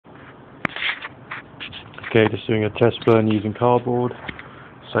Okay, just doing a test burn using cardboard.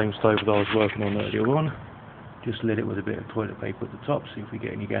 Same stove that I was working on earlier on. Just lit it with a bit of toilet paper at the top, see if we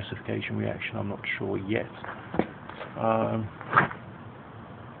get any gasification reaction. I'm not sure yet. Got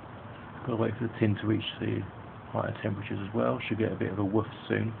to wait for the tin to reach the higher temperatures as well. Should get a bit of a woof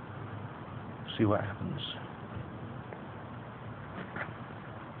soon. See what happens.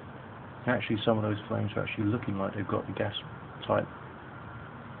 Actually, some of those flames are actually looking like they've got the gas type.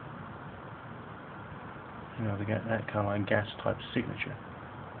 You know, they get that kind of like gas type signature.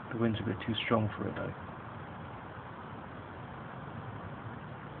 The wind's a bit too strong for it though.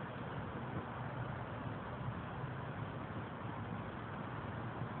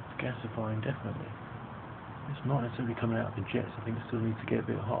 It's gasifying definitely. It's not necessarily coming out of the jets. I think it still needs to get a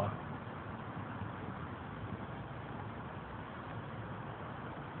bit hotter.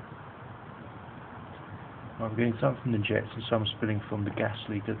 I'm getting some from the jets and some spilling from the gas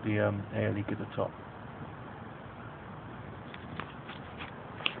leak at the air leak at the top.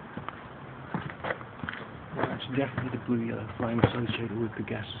 Well, that's definitely the blue-yellow flame associated with the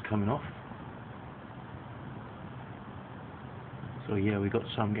gases coming off. So yeah, we've got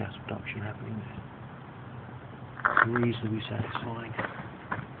some gas production happening there. Reasonably satisfying.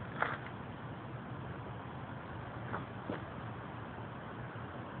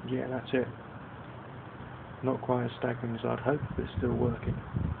 Yeah, that's it. Not quite as staggering as I'd hoped, but still working.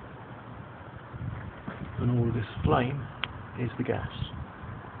 And all of this flame is the gas.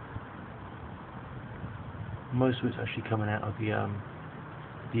 Most of it's actually coming out of the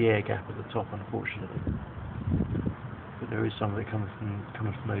air gap at the top, unfortunately. But there is some of it coming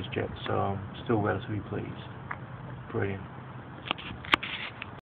from those jets, so I'm still relatively pleased. Brilliant.